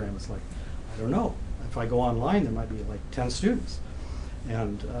program, is like, I don't know. If I go online, there might be like 10 students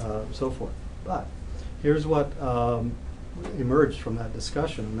and so forth. But here's what emerged from that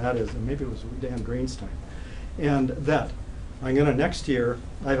discussion, and that is, and maybe it was Dan Greenstein, and that I'm going to next year,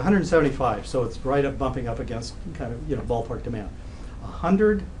 I have 175, so it's right up bumping up against kind of, ballpark demand.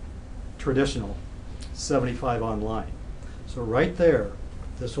 100 traditional, 75 online. So right there,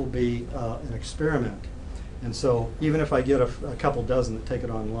 this will be an experiment. And so even if I get a couple dozen that take it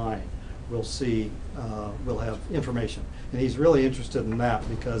online, we'll see, we'll have information. And he's really interested in that,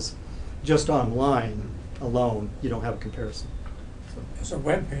 because just online alone, you don't have a comparison. So. There's a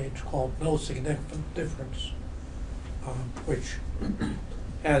webpage called No Significant Difference, which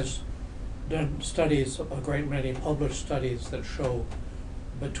has done studies, a great many published studies that show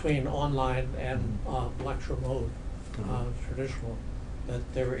between online and lecture mode, traditional,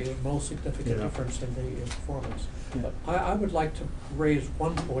 that there is no significant difference in the performance. Yeah. But I would like to raise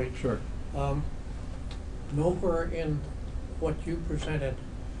one point. Sure. Nowhere in what you presented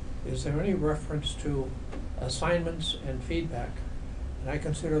is there any reference to assignments and feedback, and I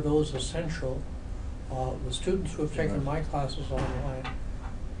consider those essential. The students who have taken my classes online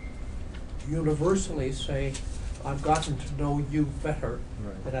universally say, I've gotten to know you better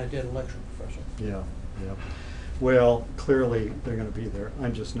than I did a lecture professor. Yeah, yeah. Well, clearly they're going to be there.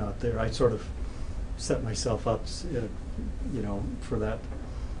 I'm just not there. I sort of set myself up, for that,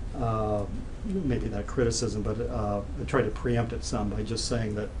 maybe that criticism, but I tried to preempt it some by just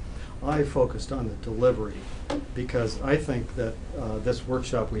saying that I focused on the delivery, because I think that this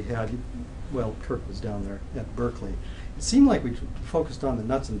workshop we had, well, Kirk was down there at Berkeley. It seemed like we focused on the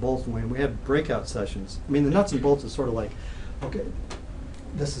nuts and bolts when we had breakout sessions. I mean, the nuts and bolts is sort of like, okay,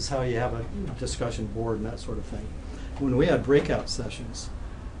 this is how you have a discussion board and that sort of thing. When we had breakout sessions,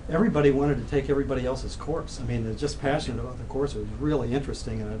 everybody wanted to take everybody else's course. I mean, they're just passionate about the course. It was really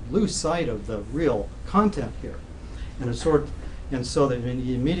interesting, and I lose sight of the real content here. And so that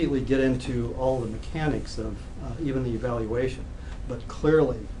you immediately get into all the mechanics of even the evaluation. But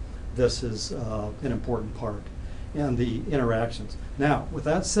clearly, this is an important part, and the interactions. Now, with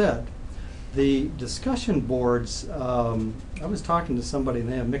that said, the discussion boards, I was talking to somebody and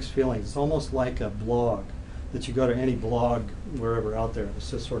they have mixed feelings. It's almost like a blog, that you go to any blog wherever out there.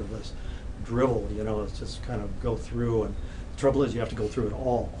 It's just sort of this drivel, it's just kind of go through, and the trouble is you have to go through it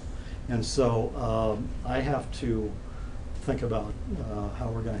all. And so I have to think about how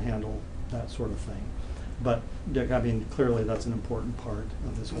we're going to handle that sort of thing. But Dick, I mean, clearly that's an important part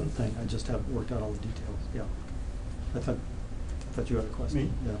of this whole thing. I just haven't worked out all the details. Yeah. I thought you had a question.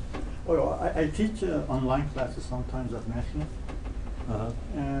 Me? Yeah. Well, I teach online classes sometimes at National.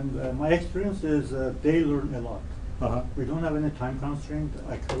 And my experience is they learn a lot. We don't have any time constraint.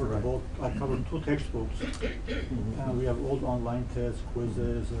 I covered both. I covered 2 textbooks. We have all online tests,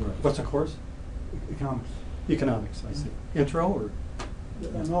 quizzes. What's the course? Economics. Economics, I see. Intro or?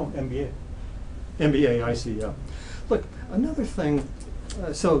 No, MBA. MBA, I see, yeah. Look, another thing,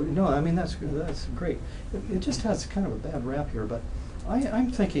 I mean, that's great. It just has kind of a bad rap here, but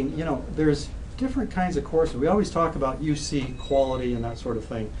I'm thinking, there's different kinds of courses. We always talk about UC quality and that sort of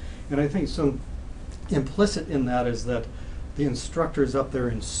thing. And I think some implicit in that is that the instructor's up there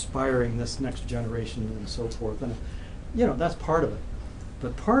inspiring this next generation and so forth. And, that's part of it.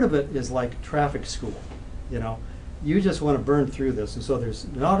 But part of it is like traffic school, You just want to burn through this. And so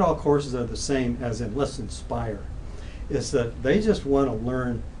not all courses are the same as in let's inspire. is that they just want to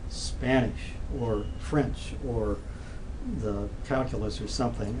learn Spanish or French or the calculus or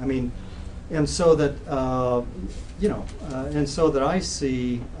something. I mean, and so that, and so that I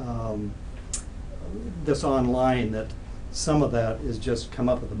see this online, that some of that is just come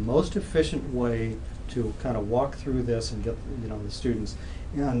up with the most efficient way to kind of walk through this and get, the students.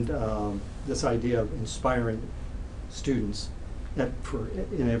 And this idea of inspiring students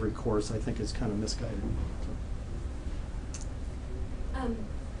in every course, I think, is kind of misguided.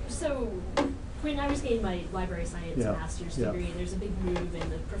 So when I was getting my library science master's degree, there's a big move in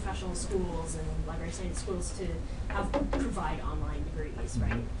the professional schools and library science schools to provide online degrees,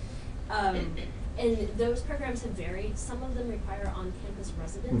 right? And those programs have varied. Some of them require on-campus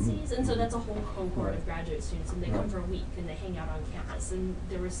residencies, and so that's a whole cohort of graduate students, and they come for a week and they hang out on campus. And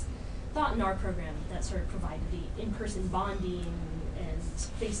there was thought in our program that sort of provided the in-person bonding and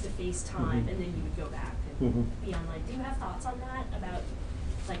face-to-face time, and then you would go back and be online. Do you have thoughts on that, about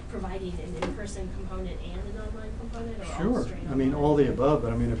like providing an in-person component and an online component, or all Sure. straight I mean, online? all the above,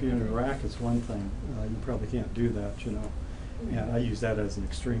 but I mean, if you're in Iraq, it's one thing. You probably can't do that, And I use that as an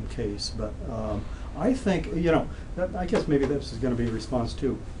extreme case. But I think, I guess maybe this is going to be a response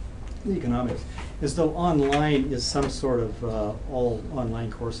to the economics, is though online is some sort of, all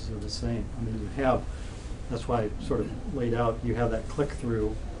online courses are the same. I mean, you have, that's why I sort of laid out, you have that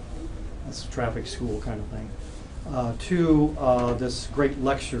click-through, that's traffic school kind of thing, to this great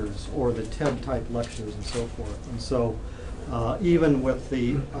lectures or the TED-type lectures and so forth. And so even with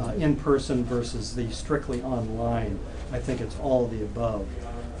the in-person versus the strictly online, I think it's all of the above,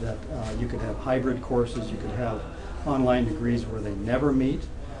 that you could have hybrid courses, you could have online degrees where they never meet.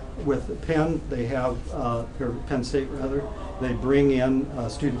 With Penn, they have, or Penn State rather, they bring in a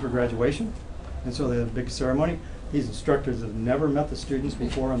student for graduation, and so they have a big ceremony. These instructors have never met the students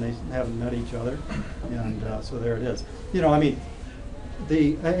before, and they haven't met each other, and so there it is. I mean,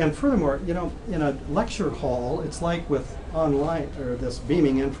 and furthermore, in a lecture hall, it's like with online, or this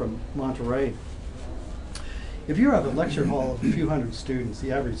beaming in from Monterey. If you have a lecture hall of a few hundred students,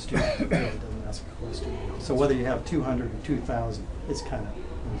 the average student really doesn't ask a question. So whether you have 200 or 2,000, it's kind of,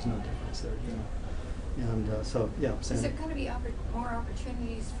 there's no difference there, And so, yeah. Is there going to be more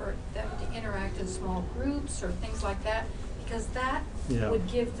opportunities for them to interact in small groups or things like that? Because that would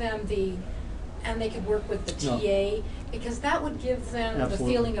give them and they could work with the TA, because that would give them the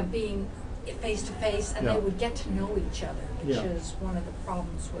feeling of being face-to-face, and they would get to know each other, which is one of the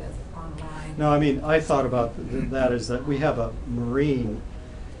problems with online. No, I mean, I thought about that is that we have a Marine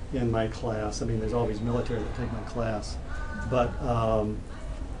in my class. I mean, there's always military that take my class, but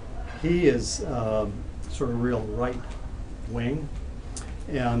he is sort of real right wing,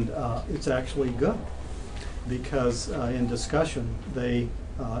 and it's actually good because in discussion they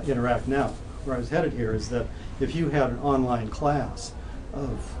interact. Now, where I was headed here is that if you had an online class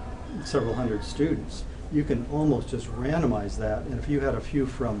of several hundred students, you can almost just randomize that, and if you had a few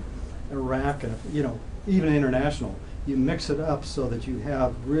from Iraq and even international, you mix it up so that you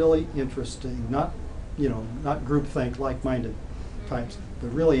have really interesting, not groupthink, like-minded types,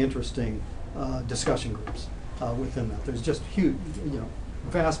 but really interesting discussion groups within that. There's just huge,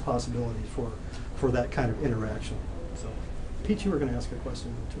 vast possibilities for that kind of interaction. So, Pete, you were going to ask a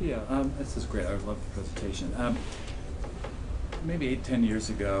question too. Yeah, this is great. I love the presentation. Maybe 8-10 years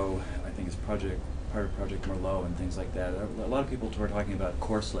ago, I think it's part of Project Merlot and things like that. A lot of people were talking about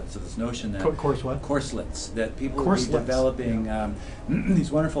corselets. So this notion that course what? Corselets, that people will be developing these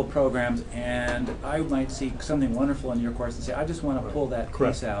wonderful programs, and I might see something wonderful in your course and say, I just want to pull that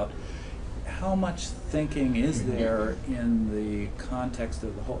piece out. How much thinking is there in the context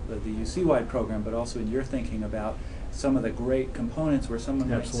of the UC-wide program, but also in your thinking about some of the great components where someone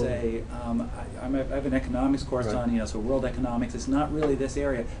might say, I have an economics course on, so world economics, it's not really this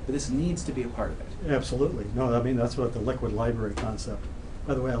area, but this needs to be a part of it. Absolutely. No, I mean, that's what the liquid library concept.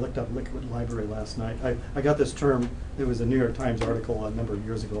 By the way, I looked up liquid library last night. I got this term, it was a New York Times article a number of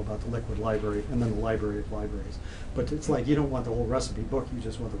years ago about the liquid library and then the library of libraries. But it's like you don't want the whole recipe book, you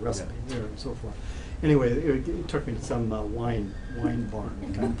just want the recipe there and so forth. Anyway, it took me to some wine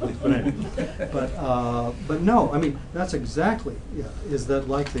barn kind of place. But anyway, but no, I mean, that's exactly, is that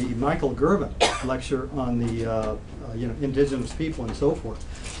like the Michael Gervin lecture on the indigenous people and so forth.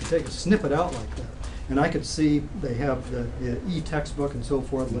 You take a snippet out like that. And I could see they have the e-textbook and so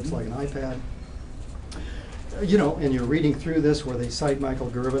forth, looks like an iPad. And you're reading through this where they cite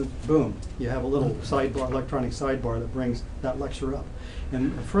Michael Gervin, boom, you have a little sidebar, electronic sidebar that brings that lecture up.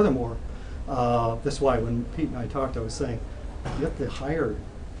 And furthermore, that's why when Pete and I talked, I was saying, you have to hire,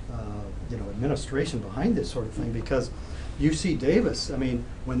 administration behind this sort of thing, because UC Davis, I mean,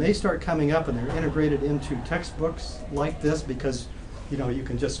 when they start coming up and they're integrated into textbooks like this, because you know, you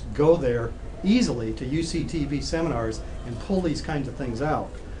can just go there easily to UC TV seminars and pull these kinds of things out.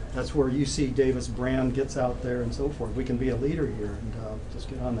 That's where UC Davis brand gets out there and so forth. We can be a leader here and just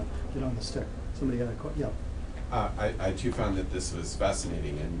get on the stick. Somebody got a question? Yeah. I too found that this was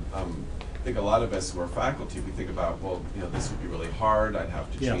fascinating, and I think a lot of us who are faculty, we think about, well, you know, this would be really hard. I'd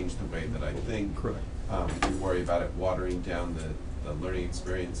have to change the way that I think. Correct. We worry about it watering down the learning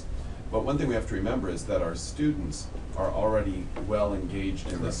experience. But one thing we have to remember is that our students are already well engaged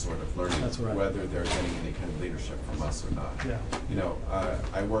in this sort of learning, whether they're getting any kind of leadership from us or not. Yeah. You know,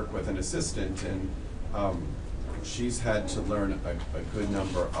 I work with an assistant, and she's had to learn a good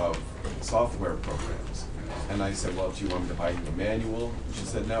number of software programs. And I said, well, do you want me to buy you a manual? She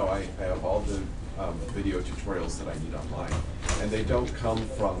said, no, I have all the video tutorials that I need online. And they don't come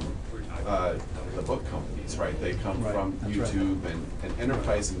from the book companies, right? They come from YouTube and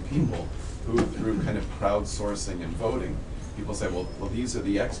enterprising people who, through kind of crowdsourcing and voting, people say, well, these are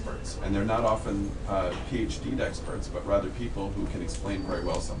the experts. And they're not often PhD experts, but rather people who can explain very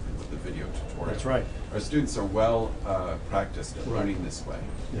well something with the video tutorial. That's right. Our students are well practiced at learning this way.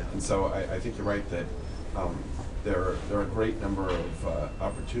 Yeah. And so I think you're right that there are a great number of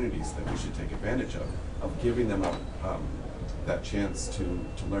opportunities that we should take advantage of giving them that chance to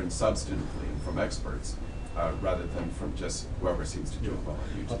learn substantively from experts rather than from just whoever seems to do it well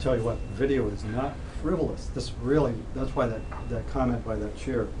on YouTube. I'll tell you what, video is not frivolous. This really, that's why that comment by that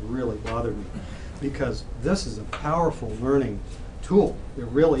chair really bothered me, because this is a powerful learning tool. It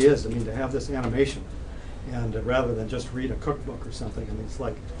really is. I mean, to have this animation, and rather than just read a cookbook or something. I mean, it's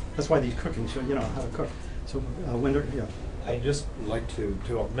like, that's why these cooking show, you know, how to cook. So, Winder, yeah. I'd just like to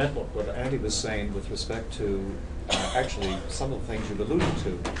augment what Andy was saying with respect to actually some of the things you've alluded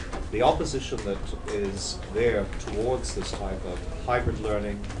to. The opposition that is there towards this type of hybrid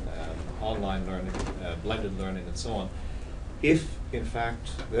learning, online learning, blended learning, and so on. If, in fact,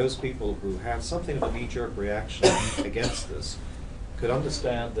 those people who have something of a knee-jerk reaction against this could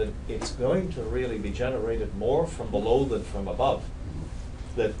understand that it's going to really be generated more from below than from above,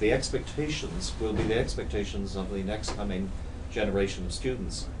 that the expectations will be the expectations of the next coming generation of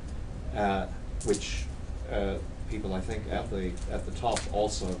students, which people, I think, at the top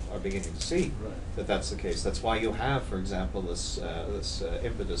also are beginning to see that that's the case. That's why you have, for example, this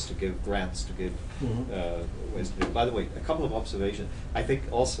impetus to give grants, to give ways to do it. By the way, a couple of observations. I think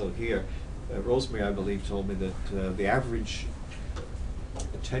also here, Rosemary, I believe, told me that the average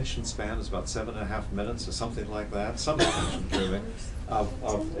attention span is about 7.5 minutes or something like that, some attention driven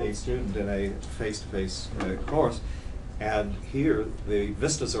of a student in a face-to-face course. And here the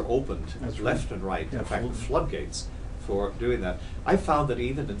vistas are opened left and right, in fact the floodgates for doing that. I found that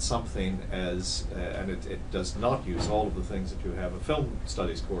even in something as, and it does not use all of the things that you have, a film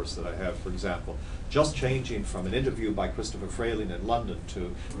studies course that I have, for example, just changing from an interview by Christopher Frayling in London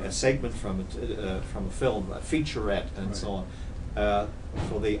to a segment from a film, a featurette, and so on.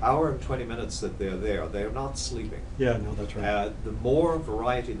 For the hour and 20 minutes that they're there, they're not sleeping. Yeah, no, that's right. The more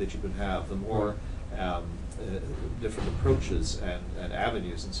variety that you can have, the more different approaches and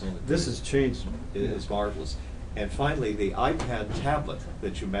avenues and so on. This has changed. It is marvelous. And finally, the iPad tablet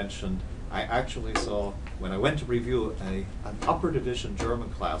that you mentioned, I actually saw when I went to review an upper division German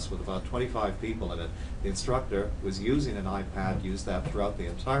class with about 25 people in it. The instructor was using an iPad, used that throughout the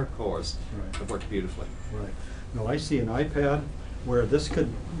entire course. It worked beautifully. Right. No, I see an iPad where this could,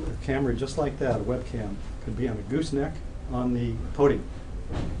 a camera just like that, a webcam, could be on a gooseneck on the podium.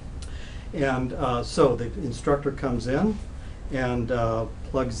 And so the instructor comes in and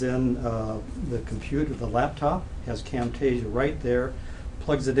plugs in the computer, the laptop, has Camtasia right there,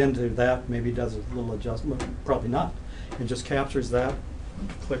 plugs it into that, maybe does a little adjustment, probably not, and just captures that,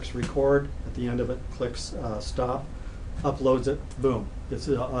 clicks record, at the end of it, clicks stop, uploads it, boom, it's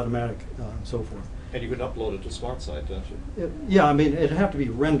automatic, and so forth. And you can upload it to SmartSite, don't you? Yeah, I mean, it'd have to be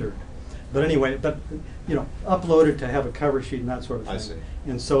rendered. But anyway, you know, uploaded to have a cover sheet and that sort of thing. I see.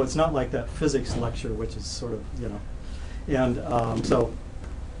 And so it's not like that physics lecture, which is sort of, you know, and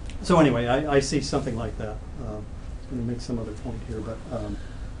so anyway, I see something like that. I was going to make some other point here, but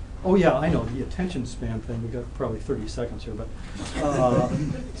oh yeah, I know the attention span thing. We got probably 30 seconds here, but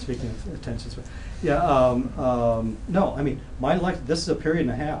speaking of attention span, yeah, no, I mean, this is a period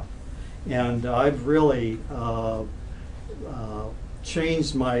and a half, and I've really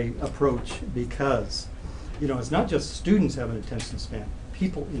changed my approach because, you know, it's not just students have an attention span,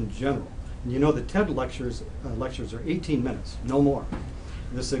 people in general. And you know the TED lectures are 18 minutes, no more.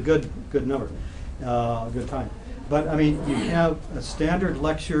 This is a good number, good time. But I mean, you have a standard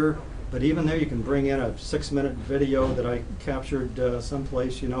lecture But even there, you can bring in a 6-minute video that I captured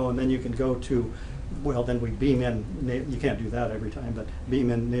someplace, you know, and then you can go to, well, then we beam in, you can't do that every time, but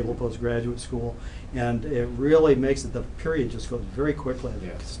beam in Naval Postgraduate School, and it really makes it, the period just goes very quickly.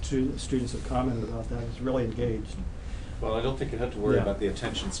 Yeah. Students have commented about that, it's really engaged. Well, I don't think you have to worry Yeah. about the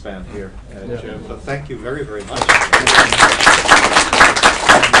attention span here, Yeah. Jim, but thank you very, very much.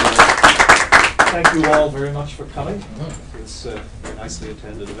 Thank you all very much for coming. It's a very nicely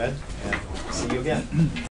attended event, and see you again.